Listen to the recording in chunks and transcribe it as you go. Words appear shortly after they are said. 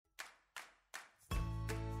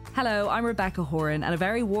Hello, I'm Rebecca Horan, and a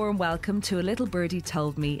very warm welcome to A Little Birdie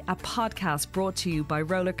Told Me, a podcast brought to you by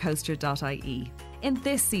rollercoaster.ie. In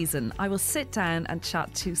this season, I will sit down and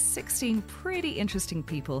chat to 16 pretty interesting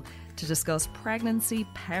people to discuss pregnancy,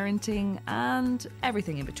 parenting, and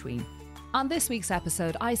everything in between. On this week's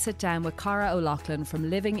episode, I sit down with Cara O'Loughlin from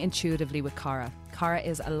Living Intuitively with Cara. Cara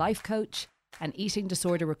is a life coach, an eating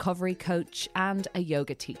disorder recovery coach, and a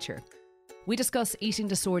yoga teacher. We discuss eating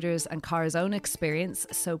disorders and Cara's own experience,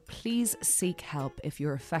 so please seek help if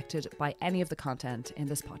you're affected by any of the content in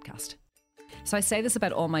this podcast. So I say this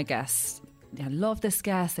about all my guests. I love this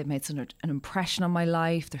guest. They've made such an impression on my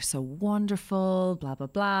life. They're so wonderful, blah, blah,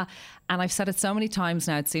 blah. And I've said it so many times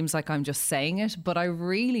now, it seems like I'm just saying it, but I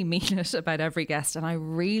really mean it about every guest, and I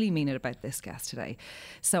really mean it about this guest today.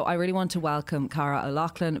 So I really want to welcome Cara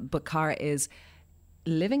O'Loughlin, but Cara is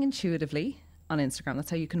Living Intuitively on Instagram. That's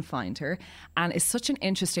how you can find her, and is such an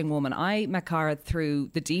interesting woman. I met Cara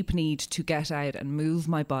through the deep need to get out and move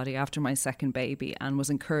my body after my second baby, and was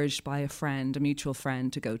encouraged by a mutual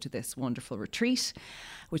friend, to go to this wonderful retreat,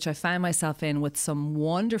 which I found myself in with some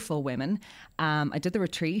wonderful women. I did the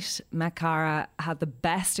retreat, met Cara, had the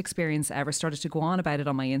best experience ever, started to go on about it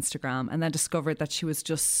on my Instagram, and then discovered that she was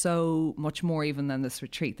just so much more even than this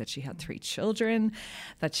retreat, that she had 3 children,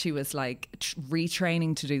 that she was like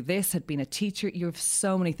retraining to do this, had been a teacher. You have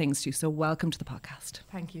so many things to do. So welcome to the podcast.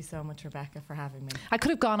 Thank you so much, Rebecca, for having me. I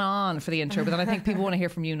could have gone on for the intro, but then I think people want to hear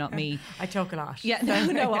from you, not me. I talk a lot. Yeah,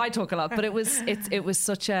 no, I talk a lot, but it was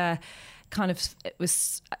such a it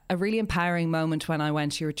was a really empowering moment when I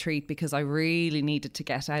went to your retreat, because I really needed to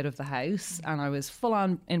get out of the house, and I was full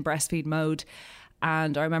on in breastfeed mode.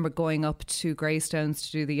 And I remember going up to Greystones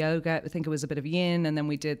to do the yoga. I think it was a bit of yin, and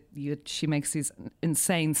then she makes these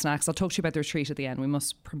insane snacks. I'll talk to you about the retreat at the end. We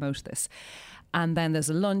must promote this. And then there's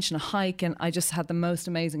a lunch and a hike, and I just had the most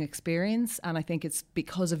amazing experience. And I think it's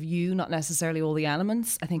because of you, not necessarily all the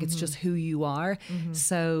elements. I think it's just who you are. Mm-hmm.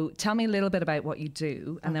 So tell me a little bit about what you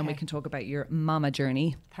do, and then we can talk about your mama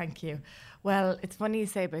journey. Thank you. Well, it's funny you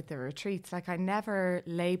say about the retreats. Like, I never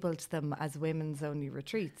labelled them as women's only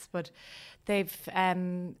retreats, but they've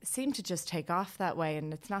seemed to just take off that way.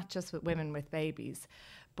 And it's not just with women with babies,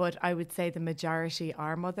 but I would say the majority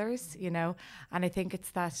are mothers, you know. And I think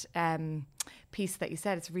it's that piece that you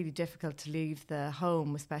said, it's really difficult to leave the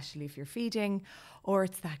home, especially if you're feeding, or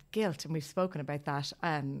it's that guilt. And we've spoken about that,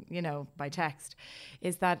 you know, by text,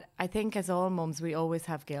 is that I think as all mums, we always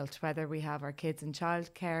have guilt, whether we have our kids in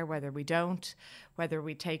childcare, whether we don't, whether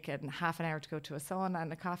we take half an hour to go to a sauna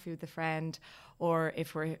and a coffee with a friend, or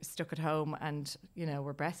if we're stuck at home and, you know,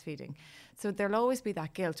 we're breastfeeding. So there'll always be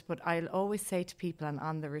that guilt, but I'll always say to people, and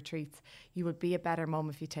on the retreats, you will be a better mum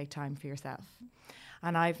if you take time for yourself.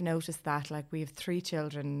 And I've noticed that, like, we have 3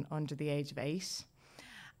 children under the age of 8.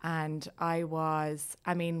 And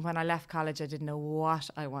when I left college, I didn't know what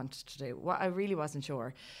I wanted to do. I really wasn't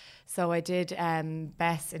sure. So I did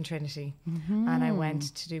BESS in Trinity, and I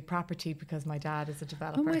went to do property because my dad is a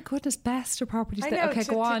developer. Oh my goodness, BESS or property? I know, okay,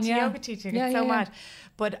 go on, yeah. Yoga teaching, it's so mad.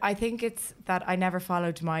 But I think it's that I never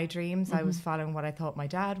followed my dreams. I was following what I thought my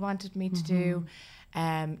dad wanted me to do.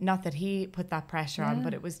 Not that he put that pressure on,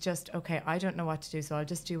 but it was just, okay, I don't know what to do, so I'll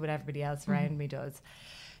just do what everybody else around me does.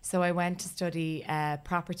 So I went to study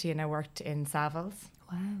property, and I worked in Savills.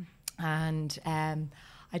 Wow. And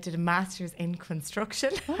I did a master's in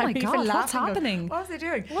construction. Oh my God, what's happening? What was I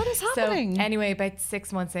doing? What is happening? So anyway, about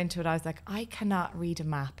 6 months into it, I was like, I cannot read a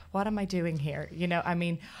map. What am I doing here? You know, I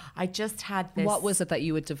mean, I just had this. What was it that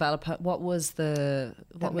you would develop? What was the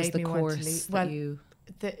course that you...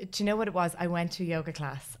 Do you know what it was? I went to a yoga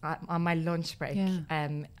class on my lunch break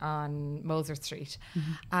on Moser Street.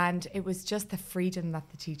 Mm-hmm. And it was just the freedom that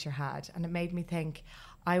the teacher had. And it made me think,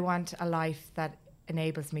 I want a life that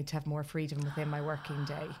enables me to have more freedom within my working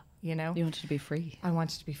day. You know? You wanted to be free. I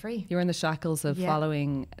wanted to be free. You were in the shackles of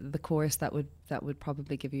following the course that would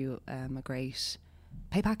probably give you a great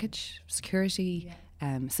pay package, security,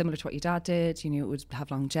 similar to what your dad did. You knew it would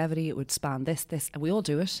have longevity, it would span this, and we all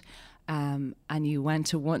do it. And you went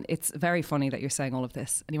to one, it's very funny that you're saying all of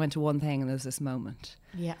this, and you went to one thing and there was this moment.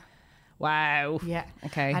 Yeah. Wow. Yeah.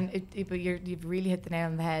 Okay. And but you've really hit the nail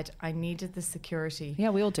on the head. I needed the security. Yeah,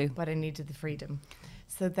 we all do. But I needed the freedom.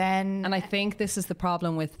 So then... And I think this is the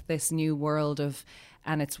problem with this new world of...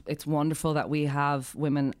 And it's wonderful that we have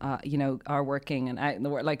women, are working and out in the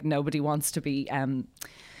world. Like, nobody wants to be...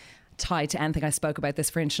 tied to anything. I spoke about this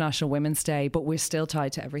for International Women's Day, but we're still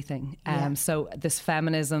tied to everything. So this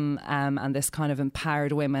feminism and this kind of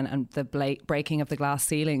empowered women and the breaking of the glass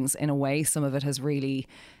ceilings, in a way, some of it has really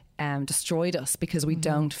destroyed us because we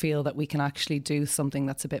don't feel that we can actually do something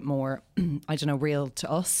that's a bit more, I don't know, real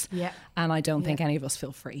to us. Yeah. And I don't think any of us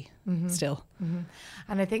feel free still.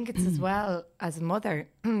 And I think it's as well, as a mother,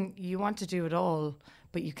 you want to do it all,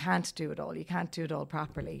 but you can't do it all. You can't do it all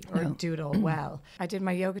properly or do it all well. I did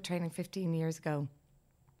my yoga training 15 years ago.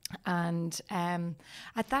 And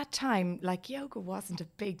at that time, like, yoga wasn't a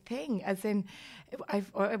big thing. As in,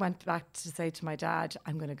 I went back to say to my dad,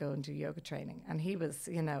 I'm going to go and do yoga training. And he was,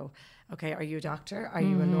 you know, okay, are you a doctor? Are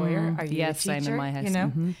you a lawyer? Are you a teacher? Same in my house. You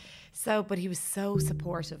know? So, but he was so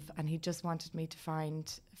supportive, and he just wanted me to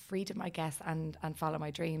find freedom, I guess, and follow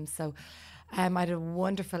my dreams. So I had a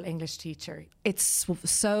wonderful English teacher. It's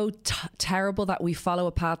so terrible that we follow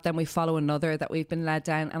a path, then we follow another, that we've been led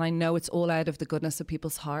down. And I know it's all out of the goodness of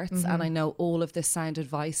people's hearts. And I know all of this sound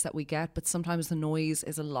advice that we get, but sometimes the noise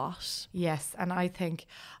is a lot. Yes. And I think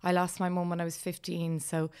I lost my mum when I was 15.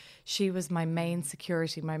 So she was my main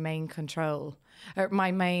security, my main control, or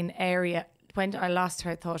my main area. When I lost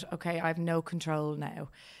her, I thought, okay, I have no control now.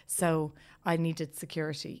 So I needed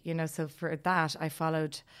security, you know. So for that, I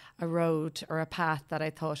followed a road or a path that I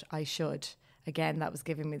thought I should. Again, that was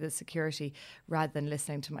giving me the security rather than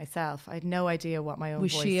listening to myself. I had no idea what my own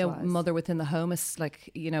voice was. Was she a mother within the home?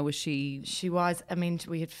 Like, you know, was she? She was. I mean,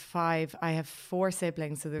 we had 5. I have 4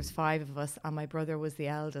 siblings, so there's 5 of us, and my brother was the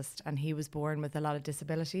eldest, and he was born with a lot of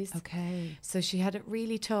disabilities. Okay. So she had it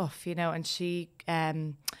really tough, you know, and she...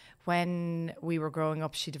 when we were growing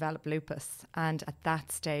up, she developed lupus. And at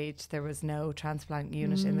that stage, there was no transplant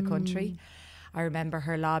unit in the country. I remember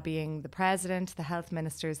her lobbying the president, the health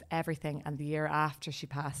ministers, everything. And the year after she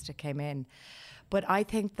passed, it came in. But I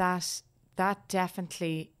think that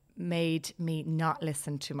definitely made me not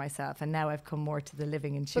listen to myself. And now I've come more to the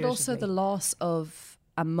living intuitively. But also the loss of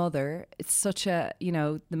a mother, it's such a, you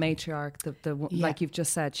know, the matriarch, like you've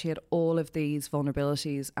just said, she had all of these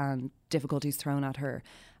vulnerabilities and difficulties thrown at her.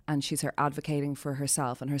 And she's her advocating for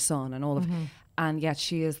herself and her son and all of, and yet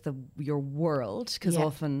she is your world, because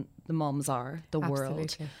often the moms are the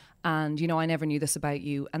world. And, you know, I never knew this about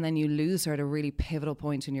you. And then you lose her at a really pivotal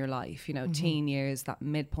point in your life, you know, teen years, that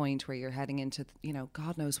midpoint where you're heading into, you know,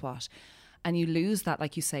 God knows what. And you lose that,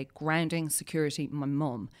 like you say, grounding, security, my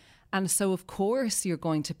mum. And so, of course, you're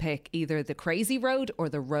going to pick either the crazy road or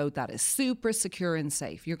the road that is super secure and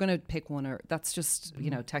safe. You're going to pick one, or that's just, you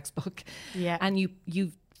know, textbook. Yeah. And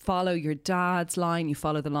you follow your dad's line, you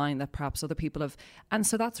follow the line that perhaps other people have. And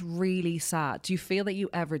so that's really sad. Do you feel that you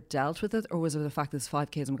ever dealt with it, or was it the fact that there's 5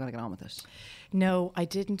 kids and we're going to get on with it? No, I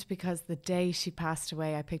didn't, because the day she passed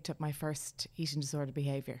away, I picked up my first eating disorder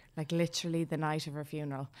behaviour, like literally the night of her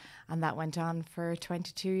funeral. And that went on for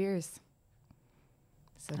 22 years.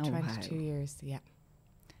 So 22 years, yeah.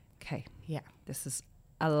 Okay. Yeah. This is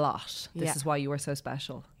a lot. This is why you are so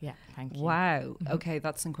special. Yeah, thank you. Wow. Okay,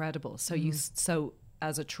 that's incredible. So so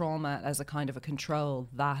as a trauma, as a kind of a control,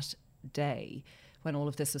 that day when all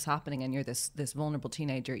of this is happening and you're this vulnerable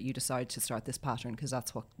teenager, you decide to start this pattern because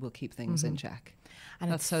that's what will keep things in check.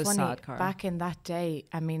 And that's it's so funny, sad, Cara. Back in that day,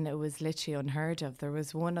 I mean, it was literally unheard of. There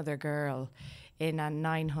was one other girl in a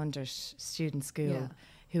 900 student school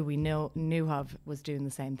who we knew of was doing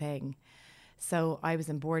the same thing. So I was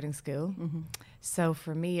in boarding school. So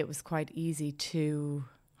for me, it was quite easy to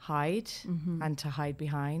hide and to hide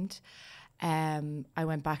behind. I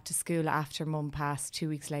went back to school after Mum passed 2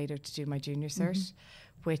 weeks later to do my junior cert,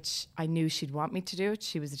 which I knew she'd want me to do it.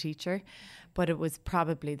 She was a teacher, but it was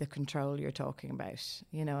probably the control you're talking about,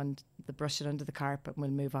 you know, and the brush it under the carpet and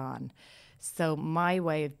we'll move on. So my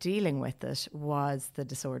way of dealing with it was the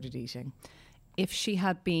disordered eating. If she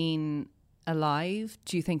had been alive,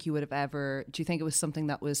 do you think you would have ever, do you think it was something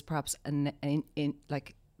that was perhaps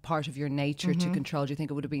like part of your nature to control? Do you think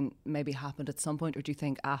it would have been maybe happened at some point, or do you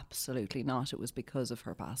think absolutely not, it was because of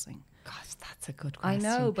her passing? Gosh, that's a good question.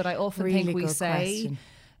 I know, but I often really think we say question.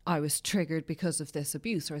 I was triggered because of this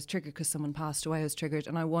abuse, or I was triggered because someone passed away, I was triggered.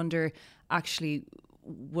 And I wonder, actually,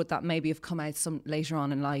 would that maybe have come out some later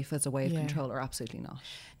on in life as a way of control, or absolutely not?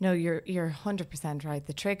 No, you're 100% right.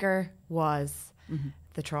 The trigger was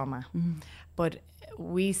the trauma. But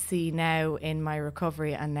we see now in my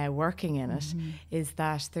recovery and now working in it is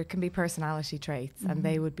that there can be personality traits, and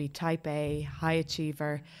they would be type A, high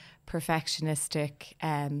achiever, perfectionistic,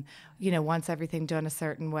 you know, wants everything done a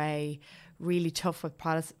certain way, really tough with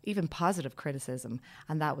even positive criticism.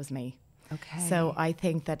 And that was me. Okay. So I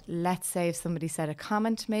think that, let's say if somebody said a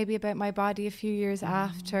comment maybe about my body a few years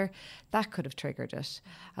after, that could have triggered it.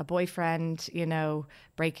 A boyfriend, you know,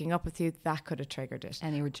 breaking up with you, that could have triggered it.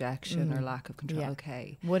 Any rejection or lack of control. Yeah.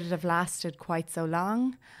 Okay. Would it have lasted quite so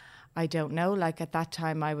long? I don't know. Like at that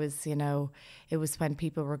time I was, you know, it was when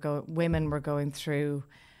women were going through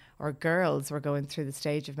or girls were going through the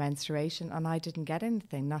stage of menstruation, and I didn't get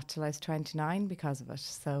anything, not till I was 29 because of it.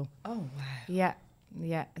 So, oh wow,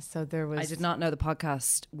 yeah. So there was. I did not know the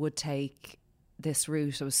podcast would take this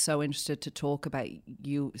route. I was so interested to talk about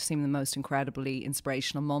you. Seem the most incredibly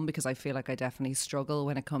inspirational mum, because I feel like I definitely struggle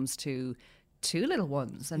when it comes to two little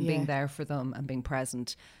ones and being there for them and being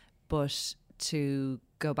present, but to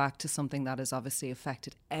go back to something that has obviously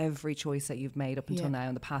affected every choice that you've made up until now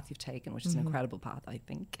and the path you've taken, which is an incredible path, I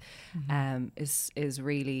think, is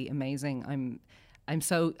really amazing. I'm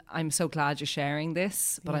so glad you're sharing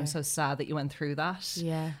this, but I'm so sad that you went through that.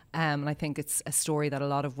 Yeah. And I think it's a story that a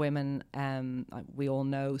lot of women, we all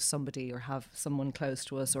know somebody or have someone close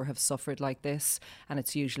to us or have suffered like this, and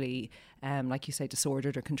it's usually, like you say,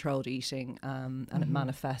 disordered or controlled eating, and it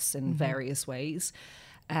manifests in various ways.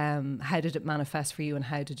 How did it manifest for you, and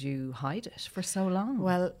how did you hide it for so long?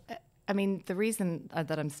 Well, I mean, the reason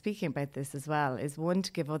that I'm speaking about this as well is, one,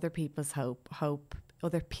 to give other people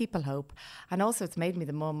hope, and also it's made me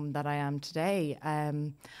the mum that I am today.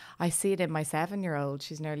 I see it in my 7-year-old.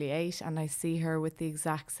 She's nearly 8, and I see her with the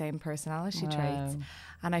exact same personality traits.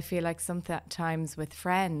 And I feel like sometimes with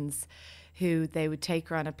friends who they would take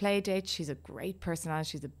her on a play date, she's a great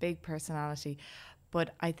personality, she's a big personality,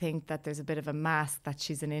 but I think that there's a bit of a mask that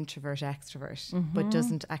she's an introvert extrovert, but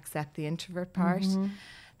doesn't accept the introvert part.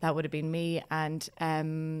 That would have been me. And,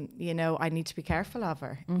 you know, I need to be careful of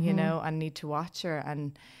her, you know, I need to watch her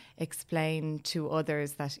and explain to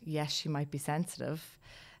others that, yes, she might be sensitive.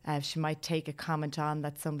 She might take a comment on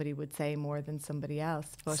that somebody would say more than somebody else.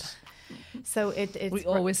 But so it's... We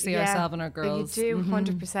always see ourselves in our girls. You do,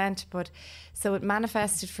 100%. But so it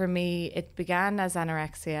manifested for me. It began as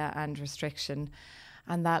anorexia and restriction.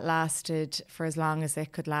 And that lasted for as long as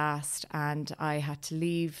it could last. And I had to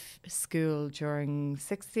leave school during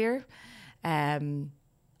 6th year.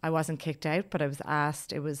 I wasn't kicked out, but I was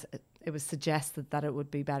asked, it was suggested that it would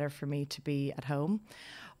be better for me to be at home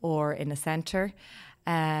or in a centre.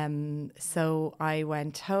 So I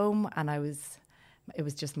went home, and it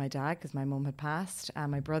was just my dad, because my mum had passed,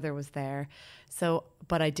 and my brother was there. So,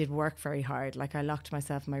 but I did work very hard. Like, I locked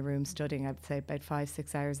myself in my room studying, I would say about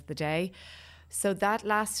 5-6 hours of the day. So that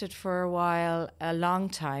lasted for a while, a long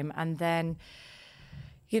time. And then,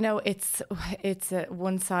 you know, it's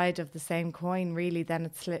one side of the same coin, really. Then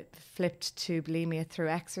it flipped to bulimia through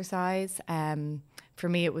exercise. For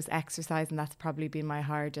me, it was exercise, and that's probably been my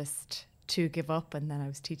hardest to give up. And then I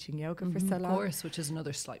was teaching yoga for so long. Of course, which is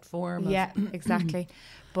another slight form. Yeah, exactly.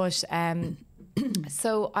 But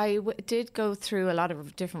so I did go through a lot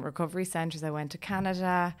of different recovery centres. I went to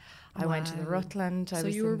Canada. I went to the Rutland. So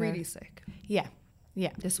you were really sick? Yeah.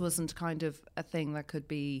 This wasn't kind of a thing that could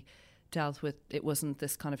be dealt with. It wasn't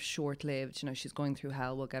this kind of short-lived, you know, she's going through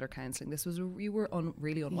hell, we'll get her counselling. This was, you were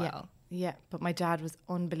really unwell. Yeah, but my dad was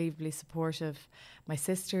unbelievably supportive. My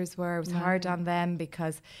sisters were. It was hard on them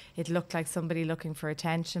because it looked like somebody looking for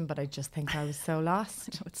attention, but I just think I was so lost.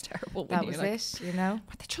 I know, it's terrible. That was it, you know.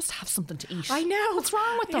 But they just have something to eat. I know. What's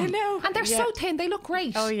wrong with them? I know. And they're so thin, they look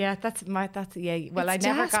great. Oh yeah, that's Well, it's I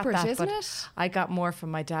never got that, isn't but it? I got more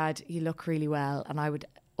from my dad. You look really well, and I would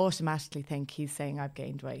automatically think he's saying I've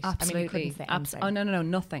gained weight. Absolutely. I mean, he couldn't say anything. Oh no,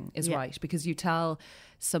 nothing is right, because you tell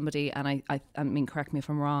somebody, and I mean, correct me if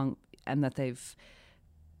I'm wrong, and that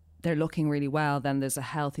they're looking really well, then there's a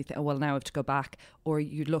healthy thing. Oh, well, now I have to go back. Or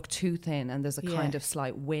you look too thin and there's a kind of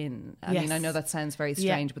slight win. I mean, I know that sounds very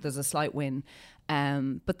strange, but there's a slight win.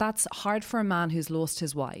 But that's hard for a man who's lost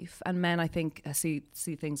his wife. And men, I think, see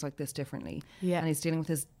things like this differently. Yeah. And he's dealing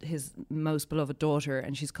with his most beloved daughter,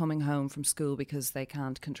 and she's coming home from school because they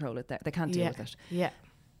can't control it. They can't deal with it. Yeah.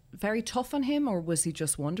 Very tough on him, or was he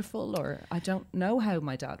just wonderful? Or I don't know how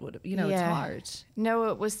my dad would have, you know, it's hard. No,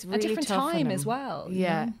 it was really a different tough time as well.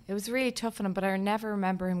 Yeah, it was really tough on him, but I never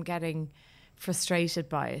remember him getting frustrated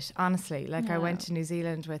by it, honestly. Like, I went to New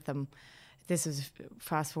Zealand with him. This was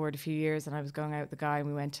fast forward a few years, and I was going out with the guy, and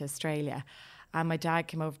we went to Australia. And my dad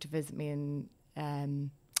came over to visit me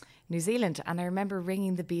in New Zealand, and I remember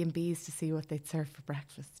ringing the B&Bs to see what they'd serve for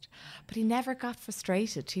breakfast. But he never got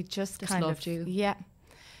frustrated. He just kind loved you. Yeah.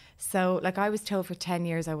 So, like, I was told for 10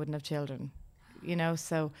 years I wouldn't have children, you know.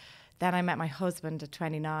 So then I met my husband at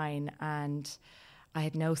 29, and I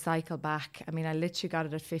had no cycle back. I mean, I literally got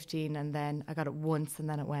it at 15, and then I got it once, and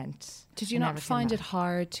then it went. Did you not find it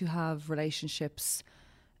hard to have relationships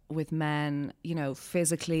with men, you know,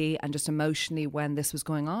 physically and just emotionally when this was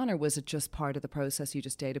going on, or was it just part of the process? You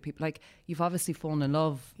just dated people, like you've obviously fallen in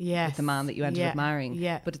love with the man that you ended up marrying,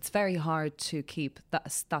 but it's very hard to keep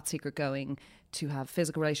that secret going, to have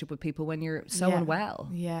physical relationship with people when you're so unwell.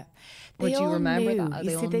 Or do you remember knew. that?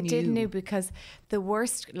 You see, they did know, because the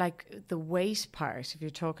worst, like the weight part, if you're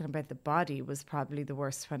talking about the body, was probably the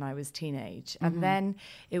worst when I was teenage. And then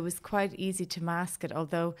it was quite easy to mask it,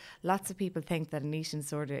 although lots of people think that an eating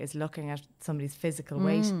disorder is looking at somebody's physical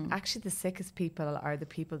weight. Actually, the sickest people are the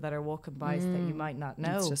people that are walking by that you might not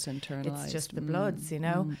know. It's just internalized. It's just the bloods, you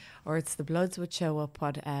know, or it's the bloods would show up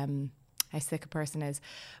what how sick a person is.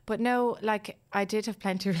 But no, like I did have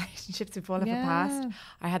plenty of relationships who fall off a past.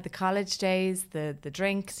 I had the college days, the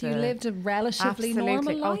drinks. So you lived a relatively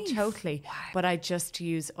normal life. Oh, totally. Wow. But I just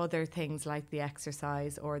use other things like the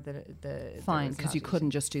exercise or the fine, because you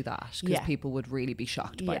couldn't just do that, because people would really be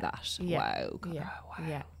shocked by that. Wow.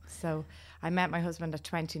 Yeah. So I met my husband at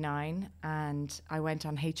 29 and I went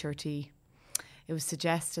on HRT. It was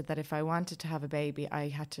suggested that if I wanted to have a baby, I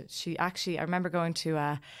had to. I remember going to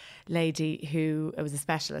a lady who was a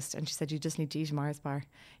specialist, and she said, "You just need to eat a Mars bar.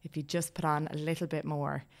 If you just put on a little bit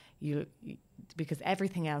more, because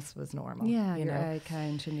everything else was normal." Yeah, your egg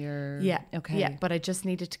count and your but I just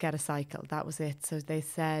needed to get a cycle. That was it. So they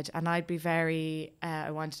said, and I'd be very.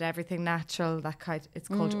 I wanted everything natural. That kind. It's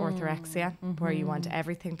called orthorexia, where you want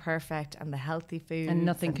everything perfect and the healthy food and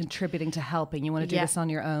nothing contributing to helping. You want to do this on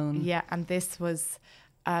your own. Yeah, and this was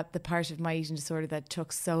the part of my eating disorder that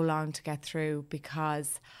took so long to get through,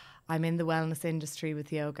 because I'm in the wellness industry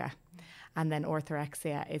with yoga. And then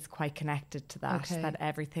orthorexia is quite connected to that, that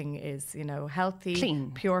everything is, you know, healthy,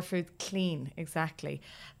 clean, pure food, clean, exactly.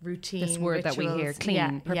 Routine, this word rituals, that we hear,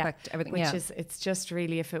 clean, perfect, everything. Which is, it's just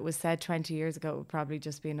really, if it was said 20 years ago, it would probably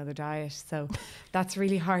just be another diet. So that's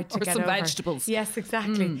really hard to get over. Or some vegetables. Yes,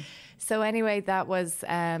 exactly. So anyway, that was,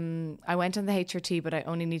 I went on the HRT, but I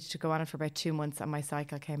only needed to go on it for about 2 months and my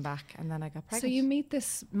cycle came back and then I got pregnant. So you meet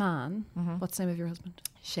this man, what's the name of your husband?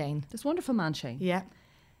 Shane. This wonderful man, Shane. Yeah.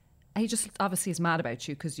 He just obviously is mad about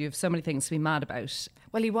you because you have so many things to be mad about.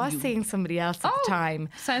 Well, he was seeing somebody else at the time.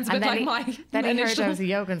 Sounds a bit like my Then he heard I was a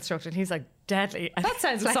yoga instructor and he's like, deadly. That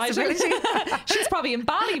sounds exciting. She's probably in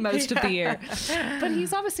Bali most of the year. But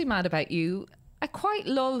he's obviously mad about you. I quite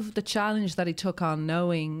love the challenge that he took on,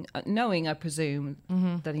 knowing I presume,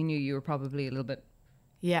 that he knew you were probably a little bit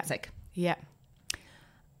sick. Yeah.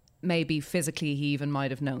 Maybe physically he even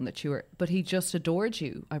might have known that you were, but he just adored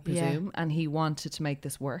you, I presume, and he wanted to make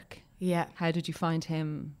this work. Yeah. How did you find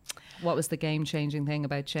him? What was the game-changing thing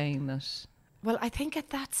about Shane that... Well, I think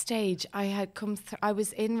at that stage I had I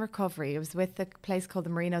was in recovery. I was with a place called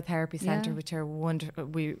the Marino Therapy Centre, which are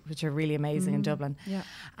which are really amazing in Dublin. Yeah.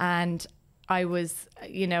 And I was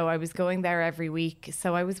going there every week.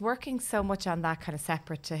 So I was working so much on that kind of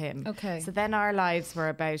separate to him. Okay. So then our lives were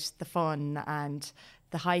about the fun and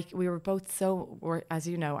the hike. We were both as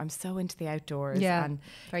you know, I'm so into the outdoors. Yeah, and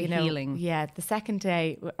very healing. Yeah, the second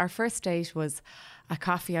day, our first date was a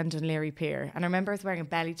coffee on Dunleary Pier. And I remember I was wearing a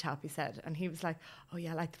belly top, he said. And he was like, oh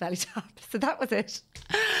yeah, I like the belly top. So that was it.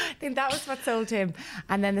 I think that was what sold him.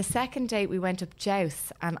 And then the second date, we went up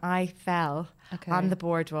Jouse and I fell on the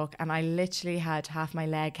boardwalk and I literally had half my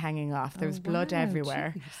leg hanging off. There was blood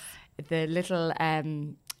everywhere. Geez. The little...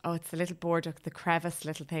 it's the little boardwalk, the crevice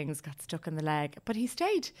little things got stuck in the leg. But he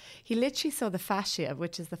stayed. He literally saw the fascia,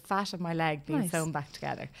 which is the fat of my leg, being sewn back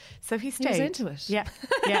together. So he stayed. He was into it. Yeah,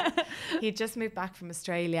 yeah. He'd just moved back from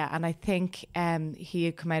Australia and I think he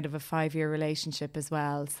had come out of a 5-year relationship as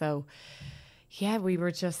well. So, yeah, we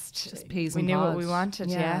were just peas we and knew pods. what we wanted.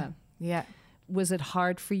 Yeah. Was it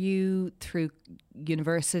hard for you through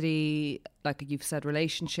university, like you've said,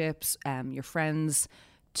 relationships, your friends,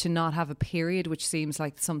 to not have a period, which seems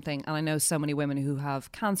like something, and I know so many women who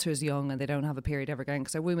have cancer as young and they don't have a period ever again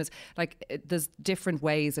because their womb is like, there's different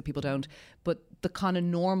ways that people don't, but the kind of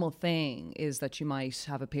normal thing is that you might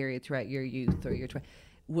have a period throughout your youth or your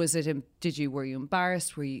was it, were you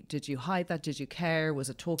embarrassed? Did you hide that? Did you care? Was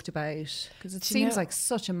it talked about? Because it seems like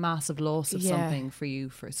such a massive loss of something for you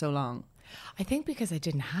for so long. I think because I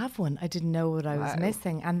didn't have one, I didn't know what I was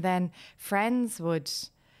missing. And then friends would...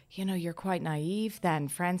 You know, you're quite naive then.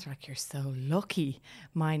 Friends were like, you're so lucky.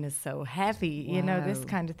 Mine is so heavy, you know, this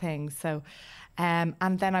kind of thing. So, and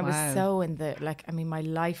then I was so in my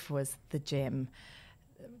life was the gym.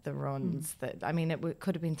 the runs. It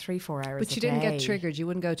could have been 3-4 hours. But you didn't get triggered. You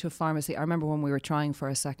wouldn't go to a pharmacy. I remember when we were trying for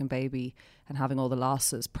a second baby and having all the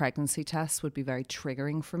losses, pregnancy tests would be very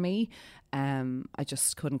triggering for me. I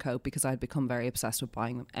just couldn't cope because I'd become very obsessed with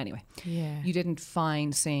buying them. Anyway, you didn't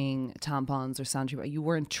find seeing tampons or sanitary. You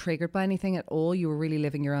weren't triggered by anything at all. You were really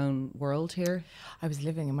living your own world here. I was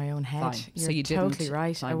living in my own head. Fine. You're so you totally didn't.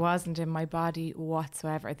 right. Fine. I wasn't in my body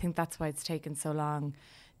whatsoever. I think that's why it's taken so long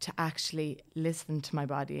to actually listen to my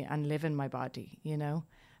body and live in my body, you know.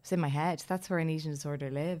 It's in my head. That's where an eating disorder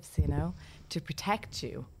lives, you know. To protect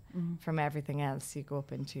you from everything else, you go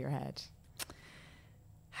up into your head.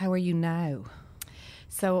 How are you now?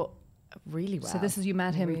 So, really well. So this is, you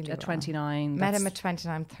met him really at 29. Met him at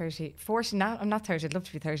 29, 30, 40. Now, I'm not 30. I'd love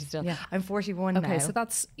to be 30 still. Yeah. I'm 41 now. Okay, so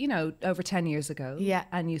that's, over 10 years ago. Yeah.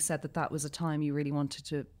 And you said that was a time you really wanted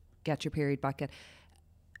to get your period back at.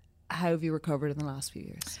 How have you recovered in the last few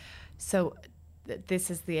years? So this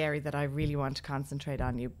is the area that I really want to concentrate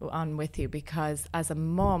on with you, because as a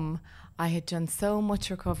mum, I had done so much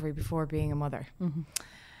recovery before being a mother. Mm-hmm.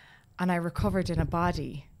 And I recovered in a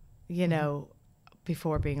body,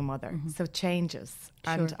 before being a mother. Mm-hmm. So it changes.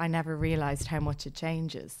 Sure. And I never realised how much it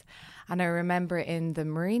changes. And I remember in the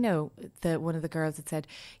Merino, one of the girls had said,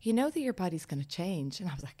 you know that your body's going to change. And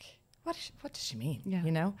I was like, what does she mean?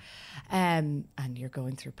 Yeah. And you're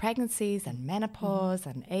going through pregnancies and menopause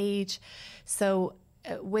and age. So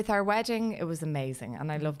with our wedding, it was amazing.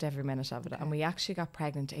 And I loved every minute of it. Okay. And we actually got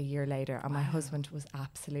pregnant a year later. And my husband was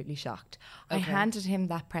absolutely shocked. Okay. I handed him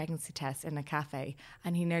that pregnancy test in a cafe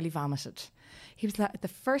and he nearly vomited. He was like, the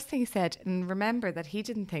first thing he said, and remember that he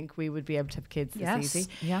didn't think we would be able to have kids this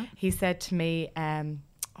easy. Yeah. He said to me,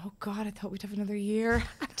 oh God, I thought we'd have another year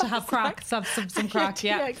to have crack, some crack.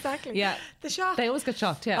 Yeah, exactly. Yeah, the shock. They always get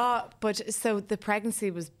shocked. Yeah. But so the pregnancy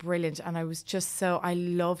was brilliant, and I was just I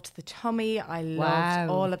loved the tummy. I loved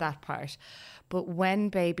all of that part. But when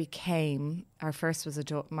baby came, our first was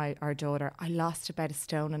our daughter. I lost about 1.5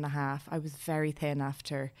 stone. I was very thin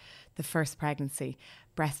after the first pregnancy,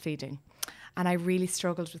 breastfeeding. And I really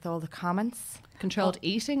struggled with all the comments. Controlled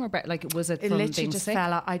eating, or was it from literally being just sick?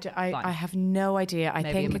 fell out. I have no idea. I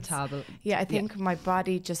think my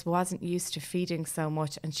body just wasn't used to feeding so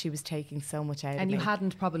much, and she was taking so much out of me. And you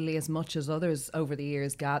hadn't probably as much as others over the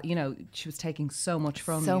years. She was taking so much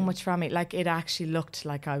from you. So much from me. Like, it actually looked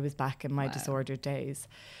like I was back in my disordered days.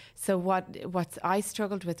 So what I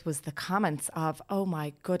struggled with was the comments of, oh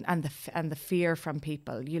my goodness, and the fear from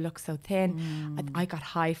people. You look so thin. I got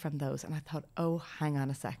high from those, and I thought, oh, hang on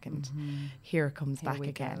a second. Here it comes back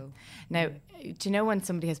again. Go. Now, do you know when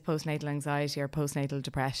somebody has postnatal anxiety or postnatal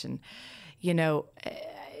depression,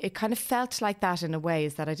 it kind of felt like that in a way,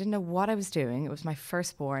 is that I didn't know what I was doing. It was my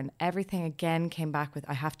firstborn. Everything again came back with,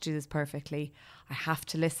 I have to do this perfectly. I have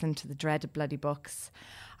to listen to the dreaded bloody books.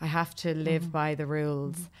 I have to live by the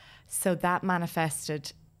rules. So that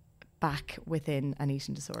manifested back within an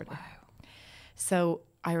eating disorder. Wow. So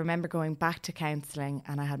I remember going back to counselling,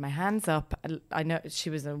 and I had my hands up. I know she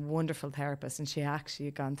was a wonderful therapist, and she actually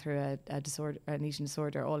had gone through an eating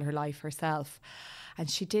disorder all her life herself. And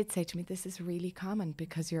she did say to me, this is really common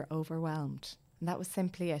because you're overwhelmed. And that was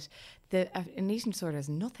simply it. An eating disorder has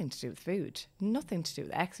nothing to do with food, nothing to do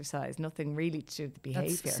with exercise, nothing really to do with the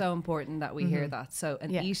behaviour. That's so important that we hear that. So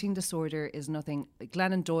an eating disorder is nothing.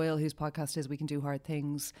 Glennon Doyle, whose podcast is We Can Do Hard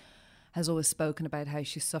Things, has always spoken about how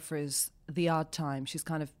she suffers the odd time. She's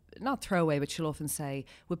kind of, not throwaway, but she'll often say,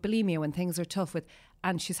 with bulimia, when things are tough,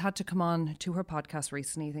 and she's had to come on to her podcast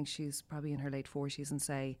recently, I think she's probably in her late 40s, and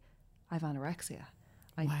say, I've anorexia.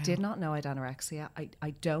 I did not know I had anorexia. I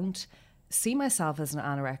don't see myself as an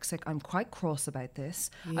anorexic. I'm quite cross about this.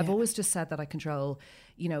 Yeah. I've always just said that I control,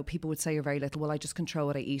 people would say you're very little. Well, I just control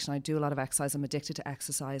what I eat, and I do a lot of exercise. I'm addicted to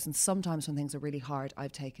exercise. And sometimes when things are really hard,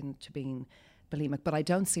 I've taken to being bulimic, but I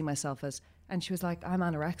don't see myself as, and she was like, I'm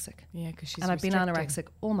anorexic. Yeah, because she's And I've been anorexic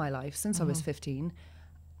all my life since I was 15.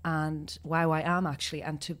 And wow, I am actually.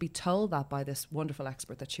 And to be told that by this wonderful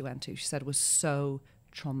expert that she went to, she said it was so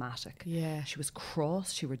traumatic. Yeah. She was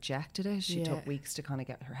cross. She rejected it. She took weeks to kind of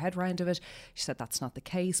get her head round of it. She said that's not the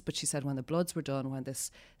case. But she said when the bloods were done, when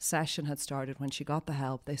this session had started, when she got the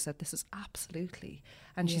help, they said this is absolutely.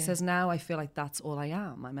 And she says now I feel like that's all I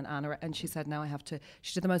am. I'm an anorexic. And she said now I have to.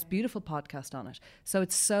 She did the most beautiful podcast on it. So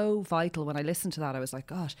it's so vital. When I listened to that, I was like,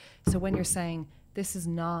 gosh. So when you're saying this is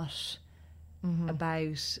not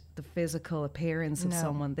about the physical appearance of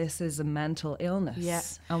someone, this is a mental illness. Yeah.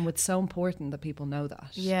 And it's so important that people know that.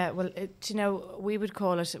 Yeah, well, we would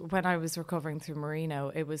call it, when I was recovering through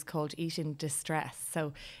Merino, it was called eating distress.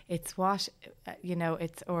 So it's what,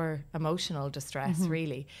 or emotional distress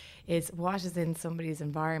really, is what is in somebody's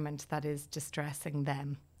environment that is distressing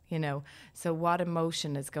them. you know. So what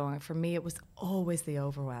emotion is going? For me, it was always the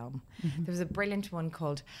overwhelm. There was a brilliant one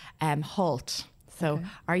called HALT. So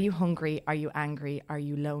are you hungry? Are you angry? Are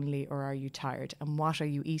you lonely? Or are you tired? And what are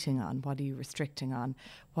you eating on? What are you restricting on?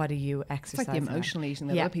 What are you exercising? It's like the emotional eating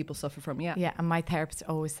that other people suffer from. Yeah. And my therapist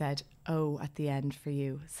always said, O at the end for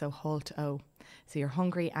you. So HALT O. So you're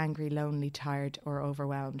hungry, angry, lonely, tired, or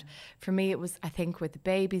overwhelmed. For me, it was, I think with the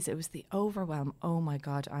babies, it was the overwhelm. Oh my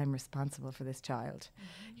God, I'm responsible for this child.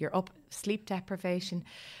 You're up, sleep deprivation.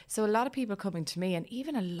 So a lot of people coming to me, and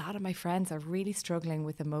even a lot of my friends are really struggling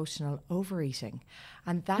with emotional overeating.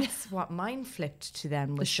 And that's what mine flipped to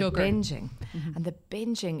them, was the binging. And the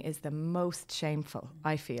binging is the most shameful,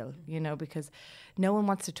 I feel, you know, because no one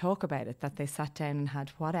wants to talk about it, that they sat down and had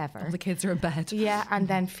whatever. All the kids are in bed. Yeah, and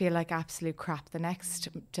then feel like absolute crap the next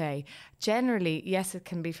day. Generally, yes, it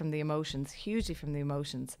can be from the emotions, hugely from the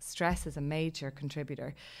emotions. Stress is a major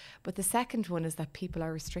contributor. But the second one is that people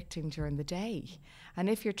are restricting during the day. And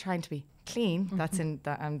if you're trying to be clean, that's in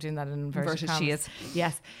that, I'm doing that in inverted commas.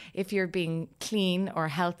 Yes. If you're being clean or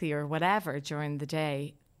healthy or whatever during the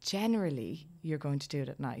day, generally you're going to do it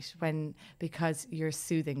at night because you're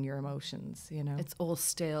soothing your emotions, you know. It's all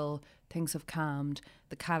still, things have calmed.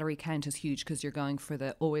 The calorie count is huge because you're going for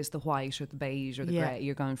always the white or the beige or the grey.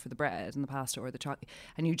 You're going for the bread and the pasta or the chocolate,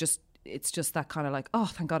 and it's just that kind of like, oh,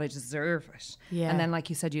 thank God I deserve it. Yeah. And then, like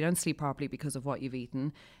you said, you don't sleep properly because of what you've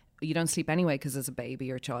eaten. You don't sleep anyway because it's a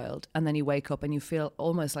baby or child, and then you wake up and you feel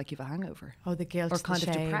almost like you've a hangover. Oh, the guilt, or kind the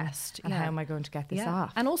of shame, depressed. And how am I going to get this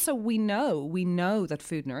off? And also, we know that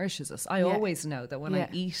food nourishes us. I always know that when I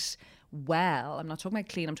eat well, I'm not talking about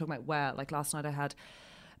clean, I'm talking about well. Like last night, I had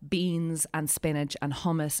beans and spinach and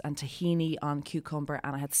hummus and tahini on cucumber,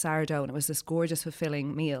 and I had sourdough, and it was this gorgeous,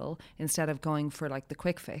 fulfilling meal instead of going for like the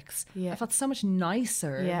quick fix. I felt so much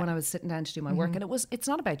nicer when I was sitting down to do my work. And it's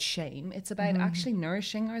not about shame, it's about actually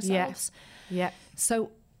nourishing ourselves. So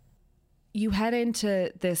you head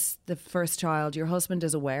into the first child. Your husband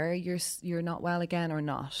is aware you're not well again, or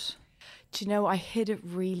not? Do you know, I hid it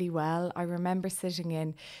really well. I remember sitting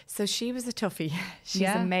in. So she was a toughie. She's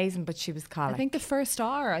amazing, but she was colic. I think the first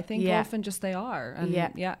are. I think often just they are. And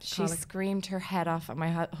she screamed her head off, and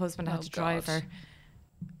my husband had to drive her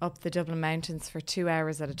up the Dublin Mountains for 2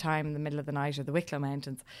 hours at a time in the middle of the night, or the Wicklow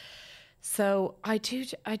Mountains. So I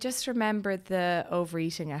just remember the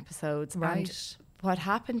overeating episodes. Right. And what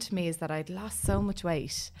happened to me is that I'd lost so much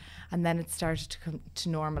weight, and then it started to come to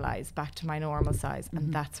normalise back to my normal size,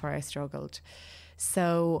 and that's where I struggled.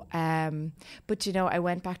 So, but you know, I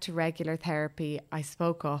went back to regular therapy. I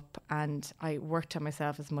spoke up and I worked on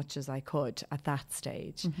myself as much as I could at that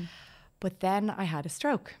stage. But then I had a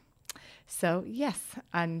stroke. So yes,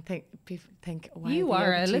 and people think, wow, you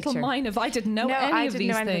are a little mine if I didn't know any of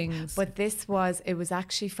these things. But it was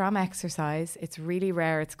actually from exercise. It's really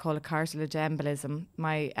rare. It's called a cartilage embolism.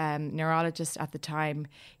 My neurologist at the time,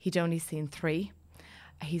 he'd only seen 3.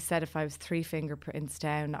 He said if I was 3 fingerprints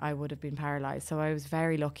down, I would have been paralysed. So I was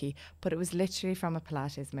very lucky. But it was literally from a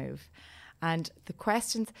Pilates move. And the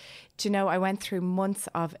questions, do you know, I went through months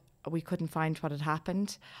of, we couldn't find what had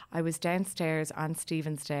happened. I was downstairs on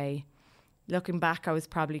Stephen's Day. Looking back, I was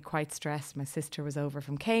probably quite stressed. My sister was over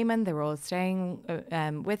from Cayman. They were all staying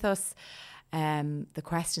with us. The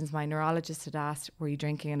questions my neurologist had asked: were you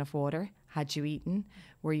drinking enough water? Had you eaten?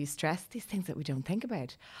 Were you stressed? These things that we don't think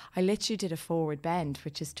about. I literally did a forward bend,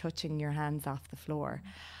 which is touching your hands off the floor.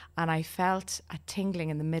 And I felt a tingling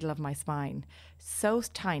in the middle of my spine, so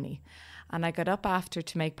tiny. And I got up after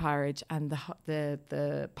to make porridge, and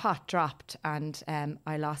the pot dropped, and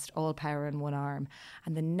I lost all power in one arm.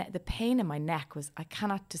 And the pain in my neck was, I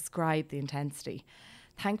cannot describe the intensity.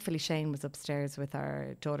 Thankfully, Shane was upstairs with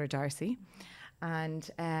our daughter Darcy. And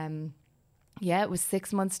it was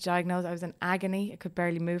 6 months diagnosed. I was in agony. I could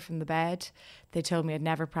barely move from the bed. They told me I'd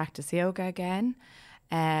never practice yoga again.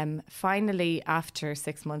 Finally, after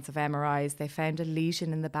 6 months of MRIs, they found a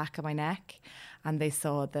lesion in the back of my neck, and they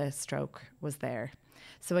saw the stroke was there.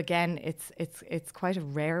 So again, it's quite a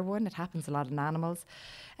rare one. It happens a lot in animals.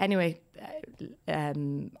 Anyway,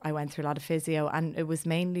 I went through a lot of physio, and it was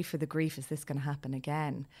mainly for the grief, is this going to happen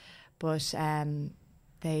again? But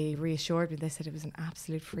they reassured me. They said it was an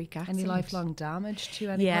absolute freak accident. Any lifelong damage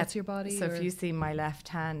to any parts of your body? So if you see my left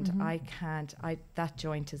hand, that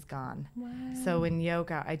joint is gone. Wow. So in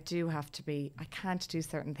yoga, I can't do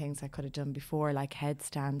certain things I could have done before, like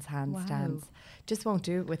headstands, handstands. Just won't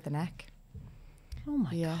do it with the neck. Oh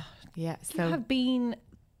my God. Yeah. So you have been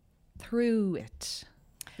through it.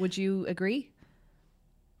 Would you agree?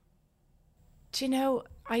 Do you know,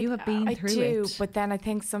 you have been through it. But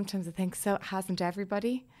then sometimes I think so hasn't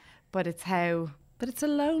everybody, but it's how. But it's a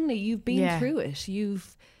lonely. You've been through it.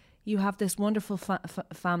 you have this wonderful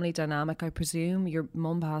family dynamic, I presume. Your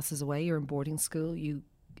mum passes away, you're in boarding school, you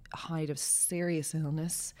hide of serious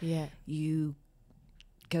illness. Yeah. You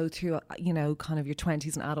go through, you know, kind of your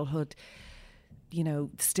 20s and adulthood, you know,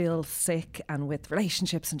 still sick and with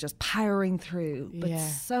relationships and just powering through. But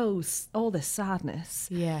all this sadness.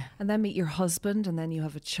 Yeah. And then meet your husband, and then you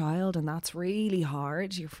have a child, and that's really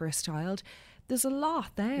hard, your first child. There's a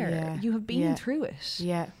lot there. Yeah. You have been through it.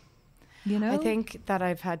 Yeah. You know? I think that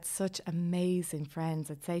I've had such amazing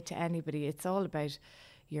friends. I'd say to anybody, it's all about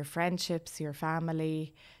your friendships, your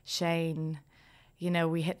family. Shane, you know,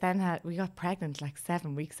 we got pregnant like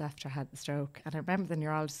 7 weeks after I had the stroke. And I remember the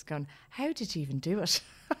neurologist going, how did you even do it?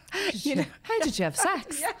 How did you have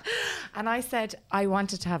sex? Yeah. And I said, I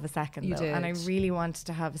wanted to have a second. You though. did. And I really wanted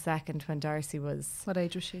to have a second when Darcy was... What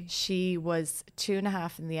age was she? She was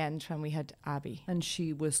 2.5 in the end when we had Abby. And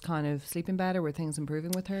she was kind of sleeping better? Were things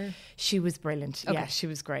improving with her? She was brilliant. Okay. Yeah, she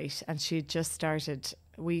was great. And she just started...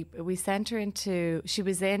 We sent her into... She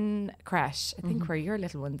was in creche, I think where your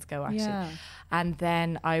little ones go, actually. Yeah. And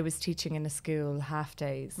then I was teaching in a school half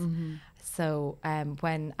days. So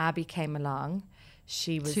when Abby came along...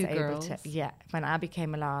 She was able to, when Abby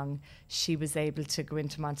came along, she was able to go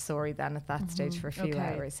into Montessori then at that stage for a few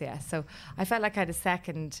hours. Yeah. So I felt like I had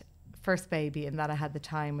a first baby, and that I had the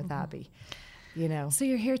time with Abby, you know. So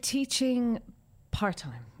you're here teaching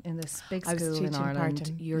part-time in this big school in Ireland.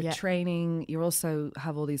 Part-time. You're training, you also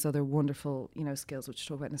have all these other wonderful, you know, skills which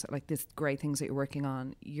you talk about, like these great things that you're working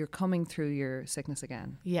on. You're coming through your sickness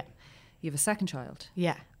again. Yeah. You have a second child.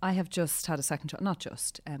 Yeah. I have just had a second child, not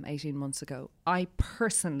just, 18 months ago. I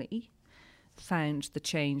personally found the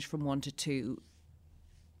change from 1 to 2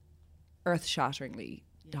 earth-shatteringly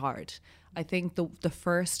hard. I think the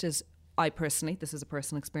first is, this is a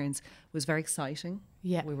personal experience, was very exciting.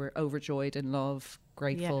 Yeah. We were overjoyed, in love,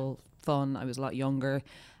 grateful, fun. I was a lot younger.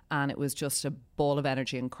 And it was just a ball of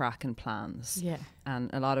energy and crack and plans. Yeah.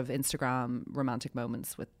 And a lot of Instagram romantic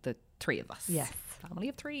moments with the 3 of us. Yes. Family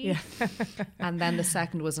of 3. Yeah. And then the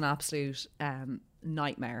second was an absolute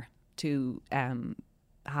nightmare to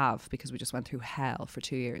have, because we just went through hell for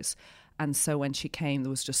 2 years. And so when she came,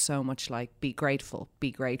 there was just so much like, be grateful,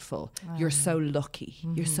 be grateful. You're so lucky.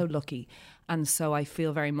 You're so lucky. And so I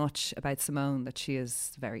feel very much about Simone that she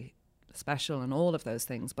is very special and all of those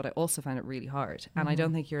things, but I also find it really hard. And I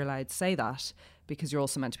don't think you're allowed to say that, because you're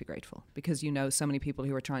also meant to be grateful, because you know so many people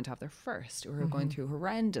who are trying to have their first, or who are going through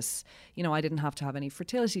horrendous, you know, I didn't have to have any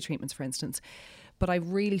fertility treatments, for instance, but I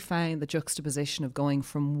really found the juxtaposition of going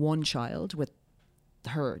from one child with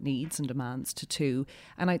her needs and demands to 2,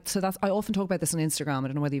 and I often talk about this on Instagram. I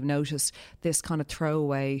don't know whether you've noticed this kind of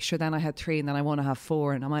throwaway, sure, then I had 3 and then I want to have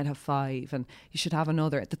 4 and I might have 5 and you should have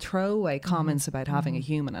another, the throwaway comments about having a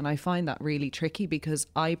human. And I find that really tricky, because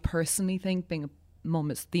I personally think being a mum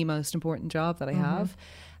is the most important job that I have,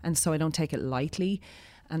 and so I don't take it lightly.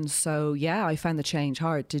 And so I found the change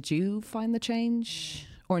hard. Did you find the change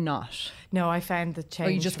or not? No, I found the change. Or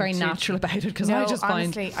are you just very natural about it? Because no, I just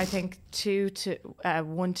honestly, I think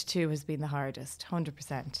 1 to 2 has been the hardest,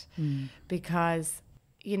 100%, because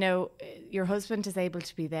you know your husband is able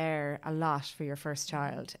to be there a lot for your first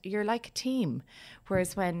child. You're like a team,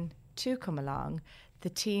 whereas when 2 come along, the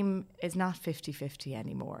team is not 50-50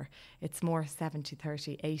 anymore. It's more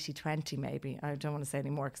 70-30, 80-20 maybe. I don't want to say any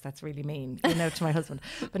more because that's really mean, you know, to my husband.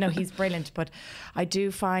 But no, he's brilliant. But I do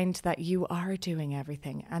find that you are doing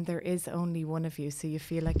everything, and there is only one of you. So you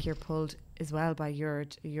feel like you're pulled as well by your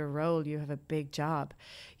role. You have a big job.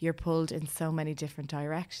 You're pulled in so many different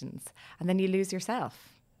directions. And then you lose yourself.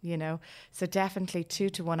 You know, so definitely 2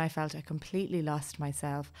 to 1, I felt I completely lost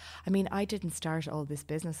myself. I mean, I didn't start all this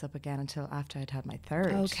business up again until after I'd had my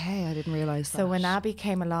 3rd. Okay, I didn't realise that. So when Abby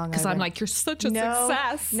came along, because I'm like, you're such a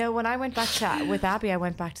success. No, when I went back with Abby, I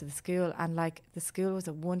went back to the school, and like the school was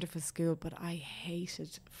a wonderful school, but I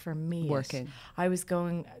hated for me working. I was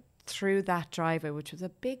going through that driveway, which was a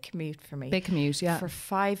big commute for me. Big commute, yeah. For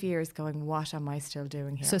 5 years going, what am I still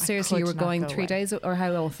doing here? So seriously, you were going 3 days, or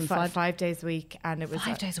how often? 5 days a week. And it was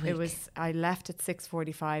 5 days a week. It was, I left at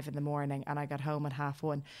 6:45 in the morning and I got home at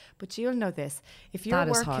 1:30. But you'll know this, if you're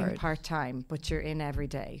working part-time, but you're in every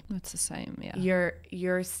day. It's the same, yeah.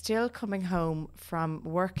 You're still coming home from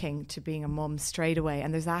working to being a mum straight away,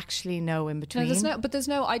 and there's actually no in between.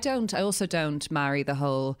 I also don't marry the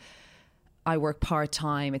whole, I work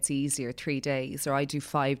part-time, it's easier, 3 days, or I do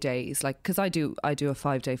 5 days, like, because I do a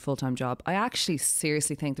 5-day full-time job. I actually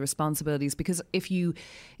seriously think the responsibilities, because if you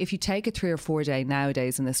take a 3 or 4 day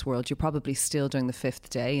nowadays in this world, you're probably still doing the 5th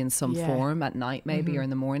day in some form at night maybe, or in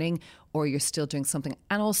the morning, or you're still doing something.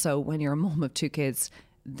 And also when you're a mum of 2 kids,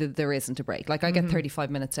 there isn't a break. Like I get 35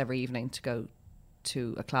 minutes every evening to go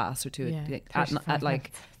to a class or to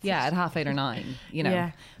at 8 or 9, you know.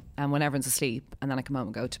 Yeah. And when everyone's asleep, and then I come home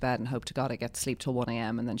and go to bed and hope to God I get to sleep till 1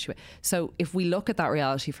 a.m. and then so if we look at that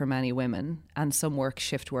reality for many women, and some work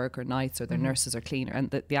shift work or nights or they're nurses or cleaner,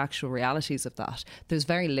 and the actual realities of that, there's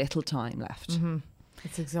very little time left.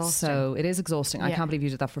 It's exhausting. So it is exhausting. I can't believe you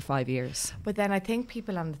did that for 5 years. But then I think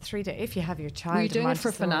people on the 3 day, if you have your child, were you doing it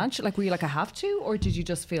for financial? Like, were you like, I have to, or did you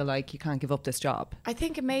just feel like you can't give up this job? I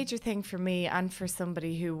think a major thing for me, and for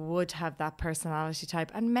somebody who would have that personality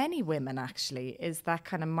type, and many women actually, is that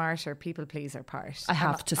kind of martyr, people pleaser part. I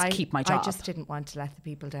have to keep my job. I just didn't want to let the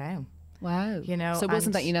people down. Wow. You know, so it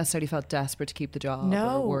wasn't that you necessarily felt desperate to keep the job?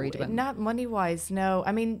 No, or worried about not money wise. No,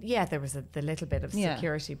 I mean, yeah, there was the little bit of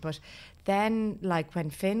security, but then, like,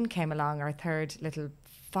 when Finn came along, our third little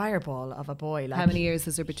fireball of a boy, like, how many years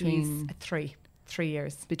is there between? He's 3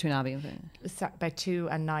 years between Abby and Finn. About 2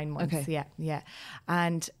 and 9 months. Okay. Yeah.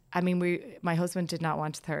 And I mean, my husband did not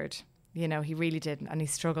want a third. You know, he really didn't, and he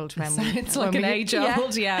struggled when it's like an age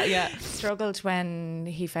old. Yeah. Struggled when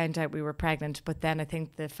he found out we were pregnant, but then I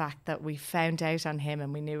think the fact that we found out on him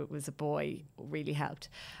and we knew it was a boy really helped.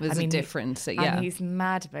 Was a difference, yeah. And he's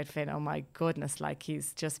mad about Finn. Oh my goodness, like,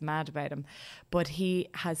 he's just mad about him. But he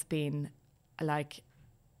has been, like,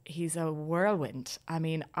 he's a whirlwind. I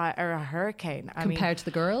mean, or a hurricane. Compared to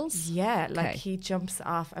the girls? Yeah, like, he jumps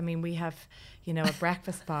off. I mean, we have, you know, a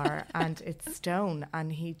breakfast bar and it's stone,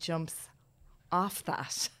 and he jumps off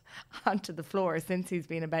that onto the floor since he's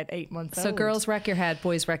been about 8 months old. So girls wreck your head,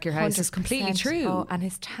 boys wreck your house. It's completely true. Oh, and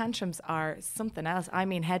his tantrums are something else. I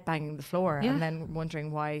mean, headbanging the floor and then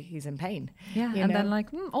wondering why he's in pain. Yeah, and then like,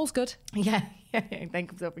 all's good. Yeah. And then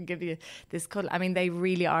comes up and give you this cuddle. I mean, they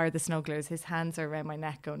really are the snugglers. His hands are around my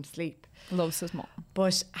neck going to sleep. Loves his mum.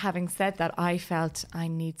 But having said that, I felt I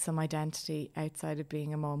need some identity outside of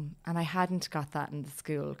being a mum, and I hadn't got that in the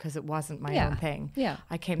school because it wasn't my own thing. Yeah,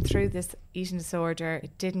 I came through this eating disorder.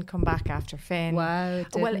 It didn't come back after Finn. Wow, it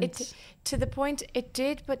didn't. Well, to the point it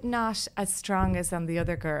did, but not as strong as on the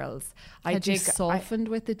other girls. Had you softened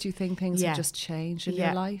with it? Do you think things have just changed in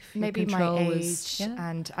your life? Maybe my age,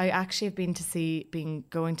 and I actually have been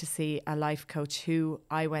going to see a life coach who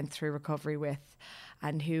I went through recovery with,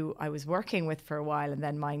 and who I was working with for a while, and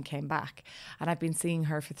then mine came back, and I've been seeing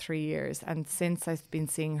her for 3 years, and since I've been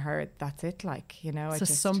seeing her, that's it, like, you know. So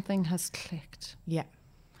something has clicked. Yeah.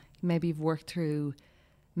 Maybe you've worked through,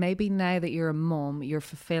 maybe now that you're a mum, you're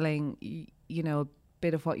fulfilling, you know, a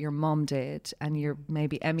bit of what your mum did, and you're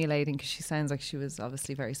maybe emulating, because she sounds like she was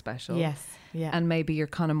obviously very special. Yes, yeah. And maybe you're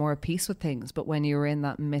kind of more at peace with things, but when you were in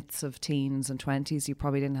that midst of teens and 20s, you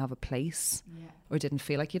probably didn't have a place, or didn't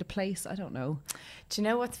feel like you had a place. I don't know. Do you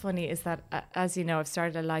know what's funny is that, as you know, I've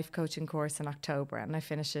started a life coaching course in October, and I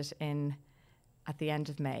finish it at the end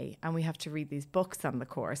of May, and we have to read these books on the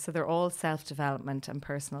course. So they're all self-development and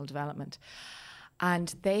personal development.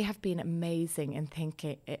 And they have been amazing in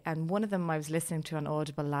thinking. And one of them I was listening to on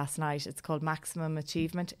Audible last night. It's called Maximum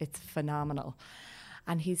Achievement. It's phenomenal.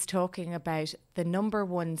 And he's talking about the number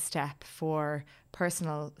one step for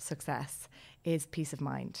personal success is peace of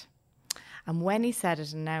mind. And when he said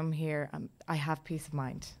it, and now I'm here, I have peace of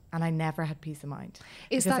mind. And I never had peace of mind.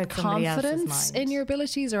 Is that confidence in your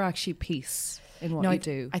abilities, or actually peace in what you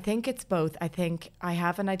do? I think it's both. I think I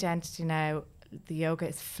have an identity now. The yoga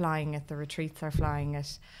is flying it. The retreats are flying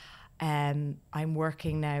it. I'm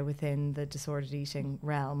working now within the disordered eating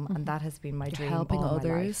realm, and that has been my dream. Helping all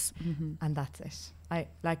others, my life. And that's it.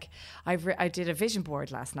 I did a vision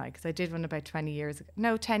board last night, because I did one about 10 years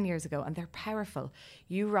ago, and they're powerful.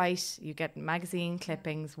 You write, you get magazine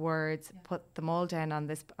clippings, words, put them all down on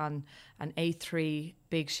an A3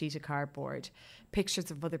 big sheet of cardboard,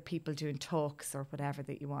 pictures of other people doing talks or whatever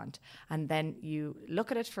that you want, and then you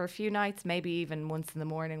look at it for a few nights, maybe even once in the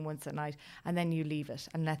morning, once at night, and then you leave it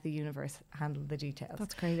and let the universe handle the details.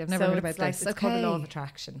 That's great. I've never heard about this. It's called the law of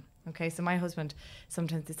attraction. Okay, so my husband,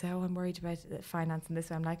 sometimes they say, oh, I'm worried about finance and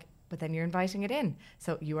this way. I'm like, but then you're inviting it in,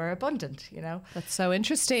 so you are abundant, you know. That's so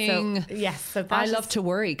interesting. So, yes, so I love to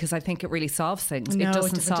worry, because I think it really solves things. No, it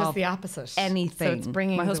doesn't solve just the opposite. Anything. So it's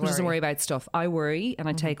bringing my husband the doesn't worry about stuff. I worry, and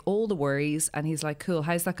I take all the worries, and he's like, cool,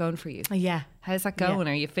 how's that going for you? Yeah. How's that going?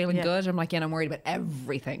 Are you feeling good? I'm like, yeah, I'm worried about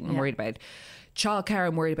everything. I'm worried about childcare,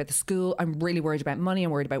 I'm worried about the school, I'm really worried about money,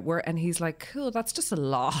 I'm worried about work. And he's like, cool, that's just a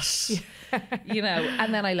lot. You know.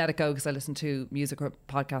 And then I let it go, because I listen to music or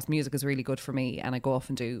podcast. Music is really good for me, and I go off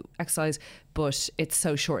and do exercise, but it's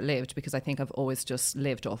so short-lived, because I think I've always just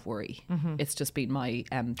lived off worry. It's just been my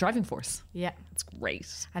driving force. Yeah, it's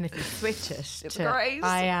great. And if you switch it it's to great.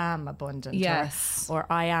 I am abundant, yes, or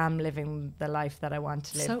I am living the life that I want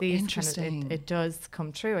to live, so these interesting. it does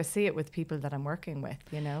come true. I see it with people that I'm working with,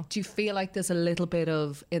 you know. Do you feel like there's a little bit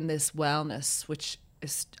of, in this wellness, which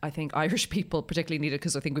is, I think Irish people particularly need it,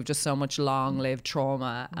 because I think we've just so much long-lived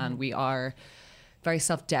trauma, and we are very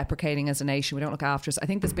self-deprecating as a nation. We don't look after us. I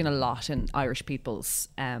think there's been a lot in Irish people's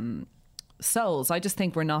souls. I just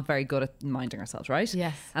think we're not very good at minding ourselves, right?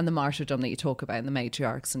 Yes. And the martyrdom that you talk about, and the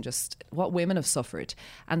matriarchs, and just what women have suffered.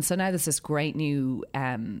 And so now there's this great new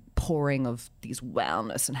pouring of these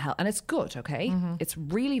wellness and health, and it's good, okay? It's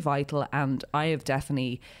really vital, and I have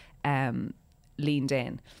definitely leaned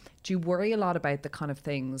in. Do you worry a lot about the kind of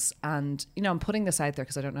things, and, you know, I'm putting this out there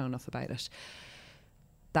because I don't know enough about it,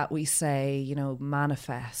 that we say, you know,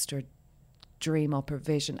 manifest or dream up or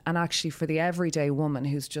vision, and actually for the everyday woman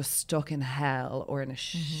who's just stuck in hell or in a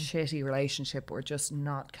shitty relationship, or just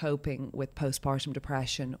not coping with postpartum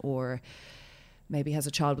depression, or maybe has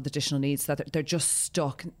a child with additional needs, that they're just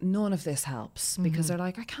stuck, none of this helps, because they're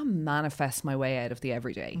like, I can't manifest my way out of the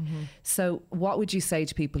everyday. So what would you say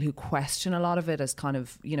to people who question a lot of it as kind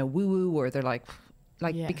of, you know, woo woo, or they're like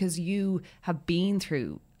because you have been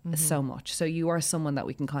through so much, so you are someone that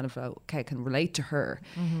we can kind of can relate to her.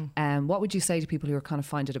 What would you say to people who are kind of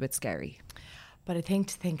find it a bit scary? But I think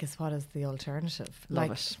to think is, what is the alternative? Love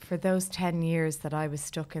like it. For those 10 years that I was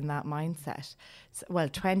stuck in that mindset, well,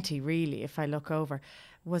 20 really, if I look over,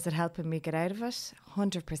 was it helping me get out of it?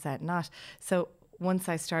 100% not. So once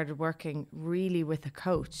I started working really with a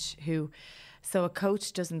coach so a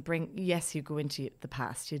coach doesn't bring, yes, you go into the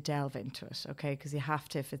past, you delve into it, okay, because you have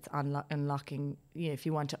to, if it's unlocking, you know, if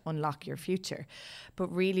you want to unlock your future.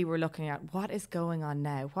 But really we're looking at what is going on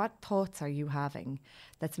now. What thoughts are you having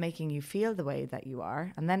that's making you feel the way that you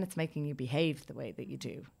are? And then it's making you behave the way that you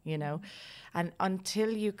do, you know? And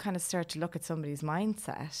until you kind of start to look at somebody's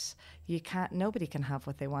mindset, nobody can have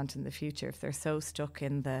what they want in the future if they're so stuck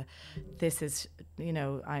in this is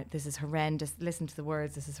horrendous. Listen to the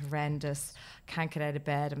words, this is horrendous. Can't get out of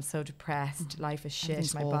bed. I'm so depressed. Life is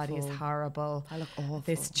shit. My body is horrible. I look awful.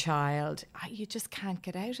 This child, you just can't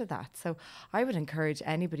get out of that. So I would encourage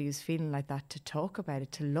anybody who's feeling like that to talk about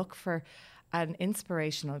it, to look for an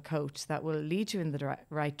inspirational coach that will lead you in the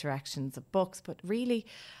right directions of books. But really,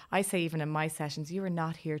 I say even in my sessions, you are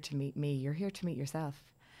not here to meet me. You're here to meet yourself.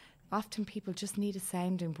 Often people just need a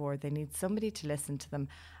sounding board. They need somebody to listen to them,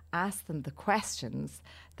 ask them the questions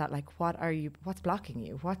that, like, what's blocking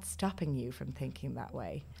you? What's stopping you from thinking that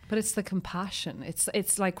way? But it's the compassion.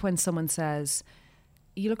 It's like when someone says,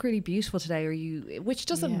 you look really beautiful today, which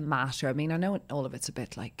doesn't matter. I mean, I know all of it's a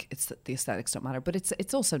bit like, it's the aesthetics don't matter, but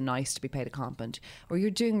it's also nice to be paid a compliment. Or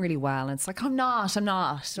you're doing really well, and it's like, I'm not,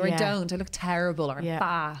 or I look terrible, or I'm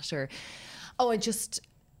fat, or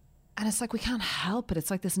and it's like, we can't help it. It's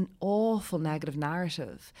like this awful negative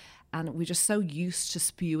narrative, and we're just so used to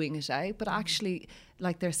spewing it out. But actually,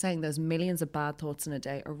 like they're saying, those millions of bad thoughts in a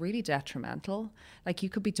day are really detrimental. Like, you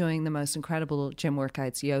could be doing the most incredible gym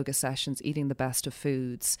workouts, yoga sessions, eating the best of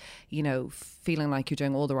foods, you know, feeling like you're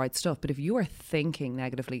doing all the right stuff. But if you are thinking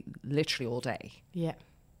negatively literally all day,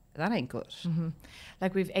 that ain't good.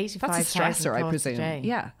 Like, we've 85,000 That's a stressor, I presume. Today,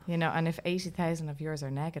 yeah, you know, and if 80,000 of yours are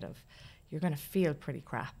negative, you're going to feel pretty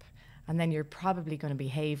crap. And then you're probably going to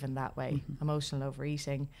behave in that way. Emotional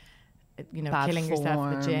overeating, you know, killing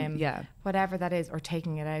yourself at the gym, whatever that is, or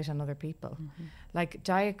taking it out on other people. Like,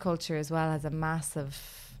 diet culture as well has a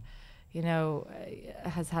massive, you know,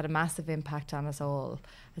 has had a massive impact on us all,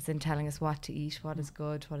 as in telling us what to eat, what is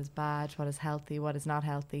good, what is bad, what is healthy, what is not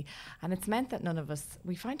healthy. And it's meant that none of us,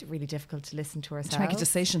 we find it really difficult to listen to ourselves. To make a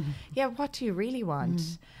decision. Yeah, what do you really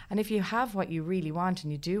want? And if you have what you really want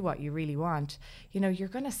and you do what you really want, you know, you're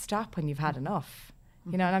going to stop when you've had enough.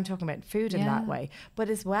 You know, and I'm talking about food in that way, but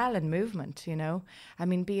as well in movement, you know. I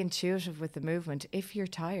mean, be intuitive with the movement. If you're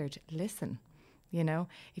tired, listen. You know,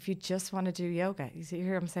 if you just want to do yoga, you see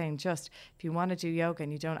here I'm saying, just if you want to do yoga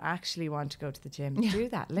and you don't actually want to go to the gym, do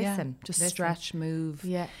that. Listen. Just stretch, move.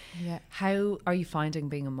 Yeah. How are you finding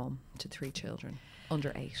being a mum to 3 children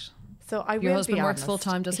under 8? So Your husband works full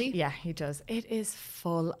time, does he? Yeah, he does. It is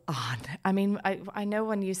full on. I mean, I know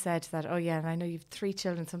when you said that, oh yeah, and I know you've 3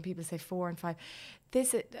 children. Some people say 4 and 5.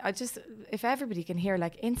 If everybody can hear,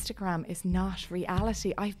 like, Instagram is not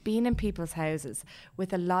reality. I've been in people's houses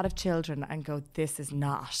with a lot of children and go, this is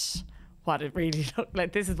not what it really looks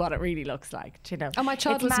like. This is what it really looks like, you know. Oh, my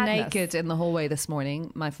child was madness. naked in the hallway this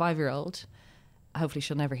morning. My 5-year-old. Hopefully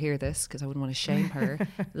she'll never hear this because I wouldn't want to shame her.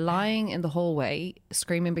 Lying in the hallway,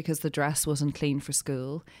 screaming because the dress wasn't clean for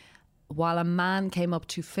school, while a man came up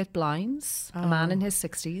to fit blinds, a man in his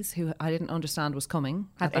 60s who I didn't understand was coming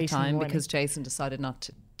at that time, because Jason decided not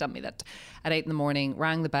to tell me that at 8 a.m,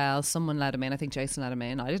 rang the bell, someone let him in. I think Jason let him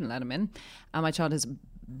in. I didn't let him in. And my child is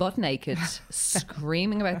butt naked,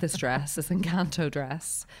 screaming about this dress, this Encanto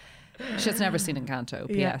dress. She's never seen Encanto,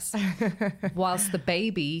 P.S. Whilst the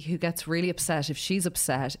baby, who gets really upset if she's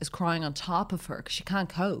upset, is crying on top of her because she can't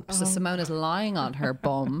cope. So Simone is lying on her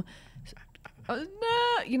bum. Oh,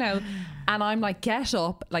 no, you know, and I'm like, get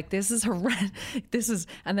up, like this is horrendous.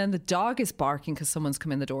 And then the dog is barking because someone's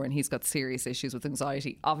come in the door and he's got serious issues with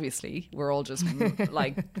anxiety. Obviously, we're all just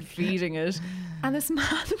like feeding it, and this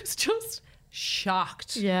man was just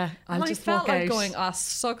shocked. Yeah, and I felt like going,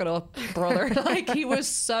 suck it up, brother. Like, he was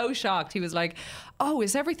so shocked. He was like, oh,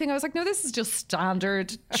 is everything? I was like, no, this is just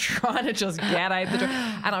standard, trying to just get out the door.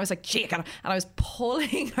 And I was like, gee, and I was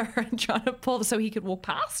pulling her and trying to pull so he could walk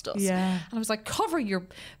past us. Yeah. And I was like, cover your...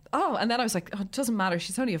 Oh, and then I was like, oh, it doesn't matter.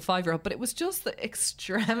 She's only a 5-year-old. But it was just the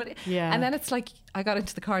extremity. Yeah. And then it's like, I got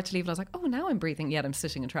into the car to leave and I was like, oh, now I'm breathing, yet I'm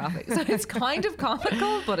sitting in traffic. So it's kind of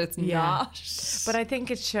comical, but it's not. But I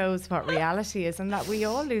think it shows what reality is, and that we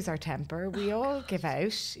all lose our temper. We all give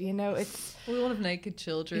out. You know, it's... We all have naked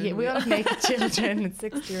children. Yeah, we all have naked children and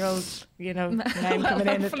 6-year-olds, you know, men coming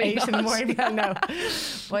in at 8 in the morning. No.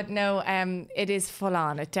 But no, it is full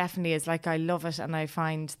on. It definitely is. Like, I love it, and I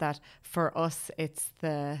find that for us, it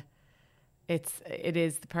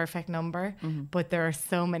is the perfect number. But there are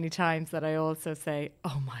so many times that I also say,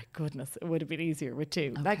 oh my goodness, it would have been easier with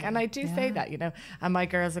 2. Okay. Like, and I do say that, you know, and my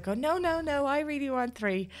girls will go, no, I really want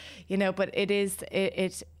 3, you know. But it is,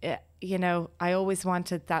 you know, I always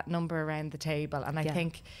wanted that number around the table, and I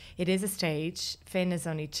think it is a stage. Finn is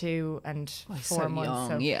only 2 and 4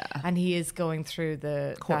 months, young, and he is going through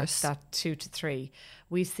the course. that 2 to 3.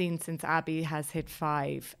 We've seen since Abby has hit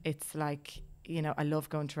 5, it's like, you know, I love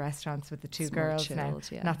going to restaurants with the 2 girls chilled,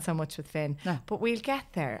 now, not so much with Finn. No. But we'll get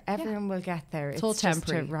there. Everyone will get there. It's all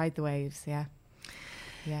temporary. Just to ride the waves, yeah.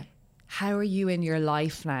 How are you in your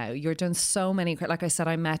life now? You're doing so many, like I said,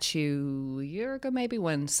 I met you a year ago maybe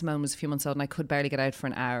when Simone was a few months old, and I could barely get out for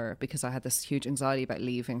an hour because I had this huge anxiety about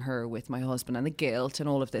leaving her with my husband and the guilt and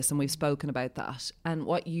all of this, and we've spoken about that. And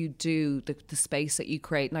what you do, the space that you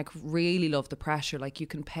create, and I really love the pressure. Like, you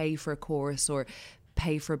can pay for a course or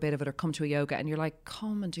pay for a bit of it or come to a yoga, and you're like,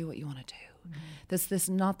 come and do what you want to do. There's this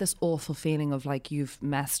not this awful feeling of like you've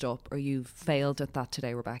messed up or you've failed at that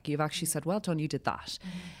today, Rebecca. You've actually said, well done, you did that.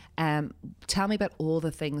 Tell me about all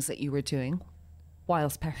the things that you were doing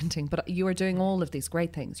whilst parenting, but you were doing all of these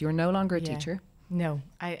great things. You're no longer a teacher. No,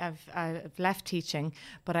 I've left teaching,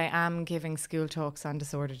 but I am giving school talks on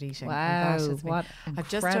disordered eating. Wow, what I've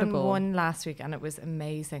just done one last week, and it was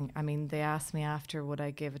amazing. I mean, they asked me after would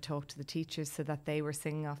I give a talk to the teachers so that they were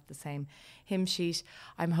singing off the same hymn sheet.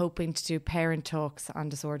 I'm hoping to do parent talks on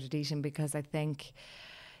disordered eating because I think,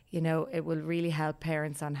 you know, it will really help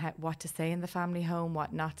parents on what to say in the family home,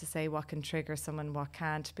 what not to say, what can trigger someone, what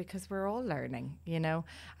can't, because we're all learning, you know,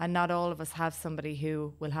 and not all of us have somebody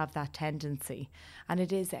who will have that tendency. And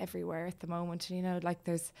it is everywhere at the moment, you know, like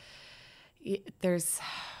there's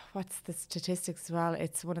what's the statistics as well?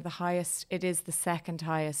 It's one of the highest, it is the second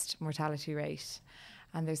highest mortality rate.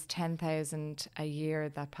 And there's 10,000 a year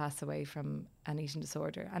that pass away from an eating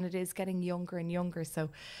disorder. And it is getting younger and younger. So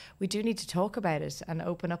we do need to talk about it and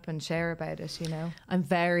open up and share about it, you know. I'm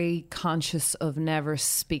very conscious of never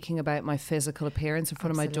speaking about my physical appearance in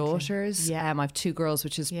front of my daughters. Yeah. I have 2 girls,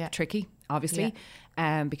 which is tricky, obviously,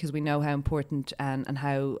 because we know how important and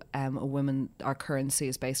how a woman, our currency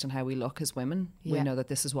is based on how we look as women. We know that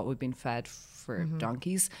this is what we've been fed for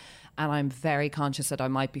donkeys. And I'm very conscious that I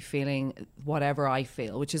might be feeling whatever I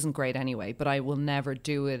feel, which isn't great anyway, but I will never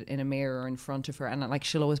do it in a mirror in front of her. And like,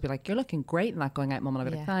 she'll always be like, you're looking great in that going out, Mum. And I'll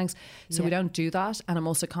be like, thanks. So we don't do that. And I'm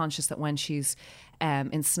also conscious that when she's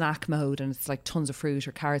in snack mode and it's like tons of fruit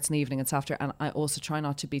or carrots in the evening, it's after. And I also try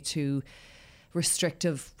not to be too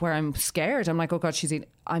restrictive where I'm scared. I'm like, oh God, she's eating.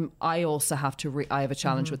 I also have to, I have a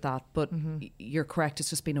challenge with that, but you're correct. It's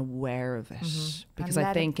just being aware of it because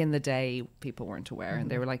I think in the day people weren't aware and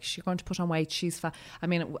they were like, she's going to put on weight. She's fat. I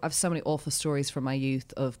mean, I've so many awful stories from my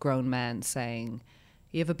youth of grown men saying,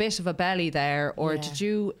 you have a bit of a belly there, or did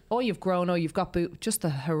you, you've grown, you've got just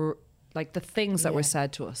like the things that were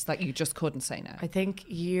said to us that you just couldn't say now. I think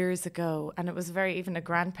years ago, and it was even a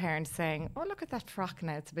grandparent saying, oh, look at that frock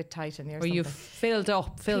now, it's a bit tight in here. Or you've filled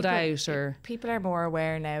out, or... People are more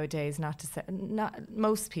aware nowadays not to say,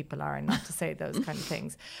 most people are, not to say those kind of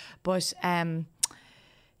things. But,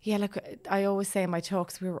 look, I always say in my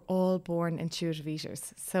talks, we were all born intuitive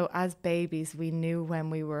eaters. So as babies, we knew when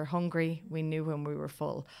we were hungry, we knew when we were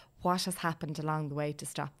full. What has happened along the way to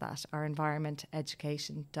stop that? Our environment,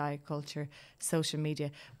 education, diet culture, social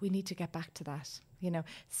media. We need to get back to that. You know,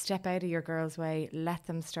 step out of your girl's way. Let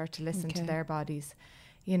them start to listen to their bodies.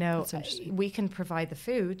 You know, we can provide the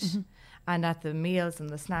food, and at the meals and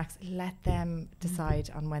the snacks, let them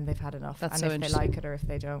decide on when they've had enough, and if they like it or if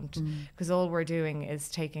they don't. Because all we're doing is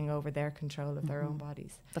taking over their control of their own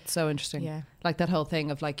bodies. That's so interesting. Yeah. Like that whole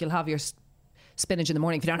thing of like, you'll have your spinach in the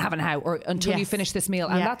morning if you don't have it now, or until you finish this meal.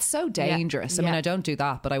 And that's so dangerous. I mean, I don't do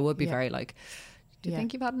that, but I would be very like, do you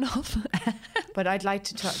think you've had enough? But I'd like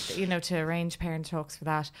to talk, you know, to arrange parent talks for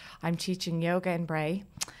that. I'm teaching yoga in Bray.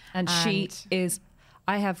 And she is...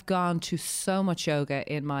 I have gone to so much yoga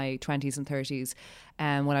in my 20s and 30s.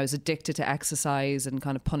 And when I was addicted to exercise and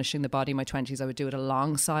kind of punishing the body in my 20s, I would do it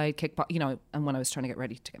alongside kickboxing, you know, and when I was trying to get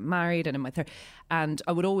ready to get married and in my 30s. And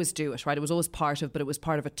I would always do it, right? It was always part of, but it was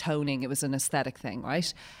part of a toning. It was an aesthetic thing,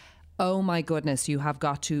 right? Oh my goodness, you have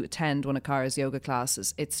got to attend one of Cara's yoga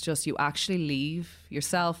classes. It's just, you actually leave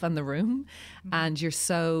yourself and the room, and you're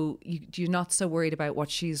not so worried about what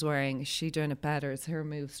she's wearing. Is she doing it better? Is her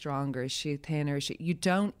move stronger? Is she thinner? You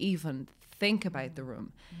don't even think about the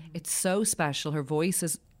room. It's so special. Her voice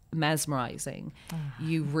is mesmerizing.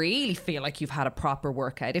 You really feel like you've had a proper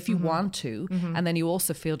workout if you want to, and then you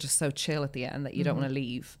also feel just so chill at the end that you don't want to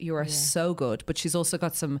leave. You are so good. But she's also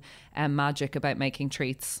got some magic about making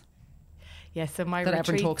treats. Yeah, so my that retreats,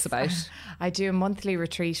 everyone talks about. I do a monthly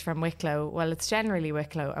retreat from Wicklow. Well, it's generally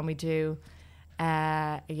Wicklow, and we do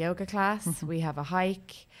a yoga class. We have a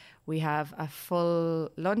hike. We have a full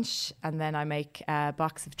lunch, and then I make a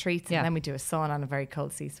box of treats, and then we do a sauna and a very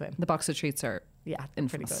cold sea swim. The box of treats are infamous.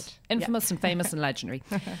 Pretty good. Infamous and famous and legendary.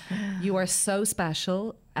 You are so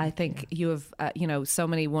special. I think you have, so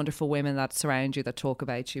many wonderful women that surround you that talk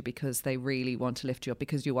about you because they really want to lift you up,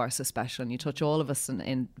 because you are so special and you touch all of us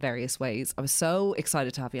in various ways. I was so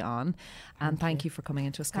excited to have you on, and thank you for coming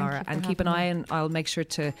into us, Cara. And keep an eye, and I'll make sure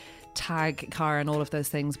to tag Cara and all of those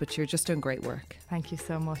things, but you're just doing great work. Thank you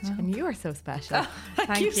so much. And you are so special.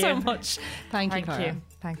 Thank you so much. Thank you, Cara.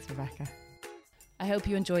 Thanks, Rebecca. I hope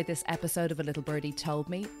you enjoyed this episode of A Little Birdie Told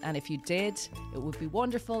Me, and if you did, it would be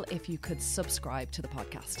wonderful if you could subscribe to the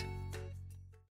podcast.